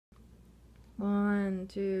1,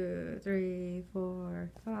 2, 3,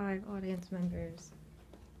 4, 5 audience members.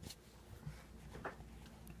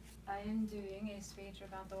 I am doing a speech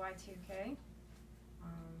about the Y2K.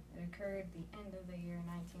 It occurred the end of the year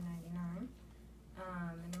 1999.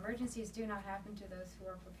 And emergencies do not happen to those who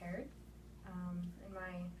are prepared.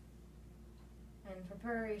 And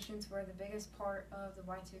preparations were the biggest part of the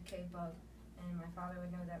Y2K bug. And my father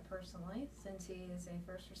would know that personally, since he is a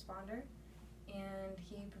first responder. And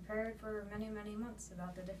he prepared for many, many months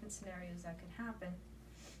about the different scenarios that could happen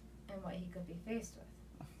and what he could be faced with.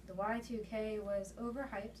 The Y2K was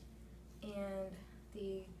overhyped, and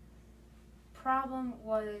the problem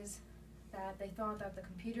was that they thought that the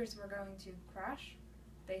computers were going to crash.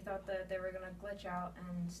 They thought that they were going to glitch out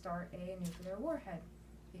and start a nuclear warhead,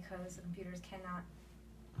 because the computers cannot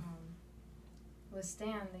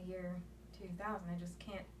withstand the year 2000. They just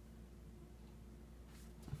can't.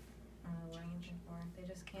 They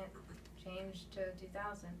just can't change to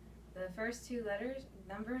 2000. The first two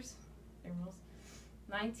numbers,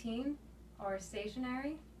 19, are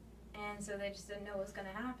stationary, and so they just didn't know what was going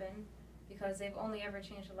to happen, because they've only ever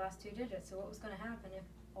changed the last two digits. So what was going to happen if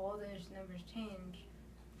all those numbers change?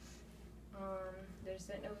 They just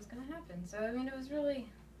didn't know what was going to happen. So I mean, it was really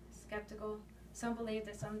skeptical. Some believed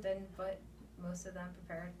it, some didn't, but most of them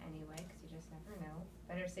prepared anyway, because you just never know.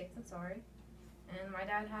 Better safe than sorry. And my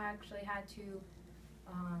dad actually had to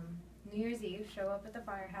New Year's Eve show up at the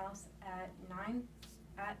firehouse at 9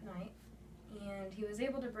 at night, and he was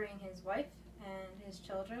able to bring his wife and his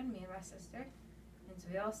children, me and my sister, and so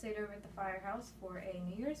we all stayed over at the firehouse for a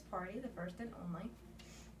New Year's party, the first and only.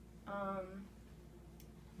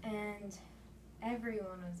 And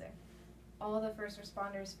everyone was there. All the first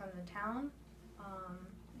responders from the town,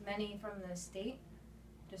 many from the state,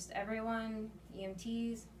 just everyone,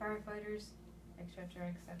 EMTs, firefighters,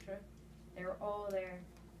 etc., etc. They were all there.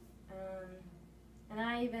 And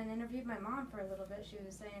I even interviewed my mom for a little bit. She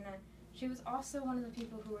was saying that she was also one of the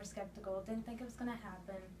people who were skeptical, didn't think it was going to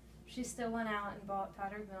happen. She still went out and bought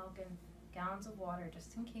powdered milk and gallons of water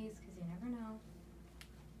just in case, because you never know.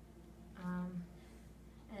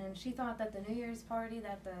 And she thought that the New Year's party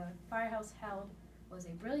that the firehouse held was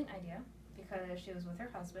a brilliant idea, because she was with her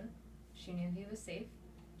husband. She knew he was safe.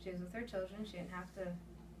 She was with her children. She didn't have to,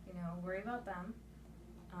 worry about them.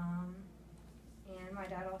 And my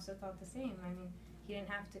dad also thought the same. I mean, he didn't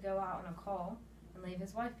have to go out on a call and leave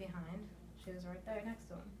his wife behind. She was right there next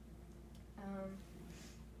to him.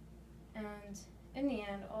 And in the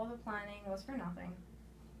end, all the planning was for nothing,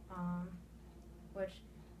 which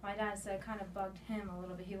my dad said kind of bugged him a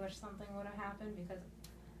little bit. He wished something would have happened, because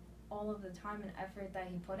all of the time and effort that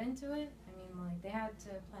he put into it, I mean, like, they had to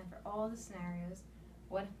plan for all the scenarios.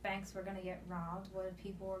 What if banks were going to get robbed? What if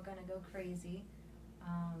people were going to go crazy?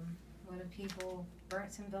 What if people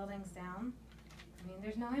burnt some buildings down? I mean,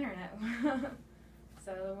 there's no internet.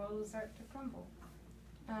 So the world will start to crumble.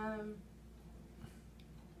 And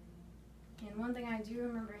one thing I do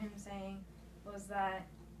remember him saying was that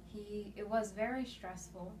it was very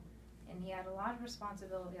stressful, and he had a lot of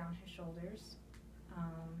responsibility on his shoulders.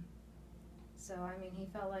 So I mean, he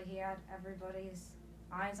felt like he had everybody's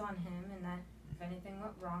eyes on him, and that if anything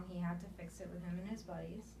went wrong, he had to fix it with him and his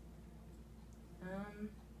buddies.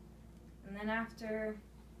 And then after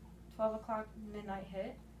 12 o'clock midnight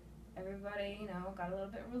hit, everybody, got a little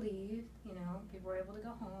bit relieved. People were able to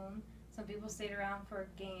go home. Some people stayed around for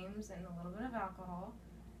games and a little bit of alcohol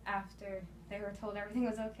after they were told everything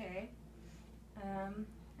was okay.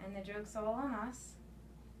 And the joke's all on us.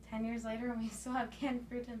 10 years later, and we still have canned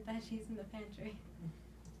fruit and veggies in the pantry.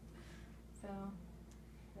 So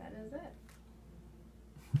that is it.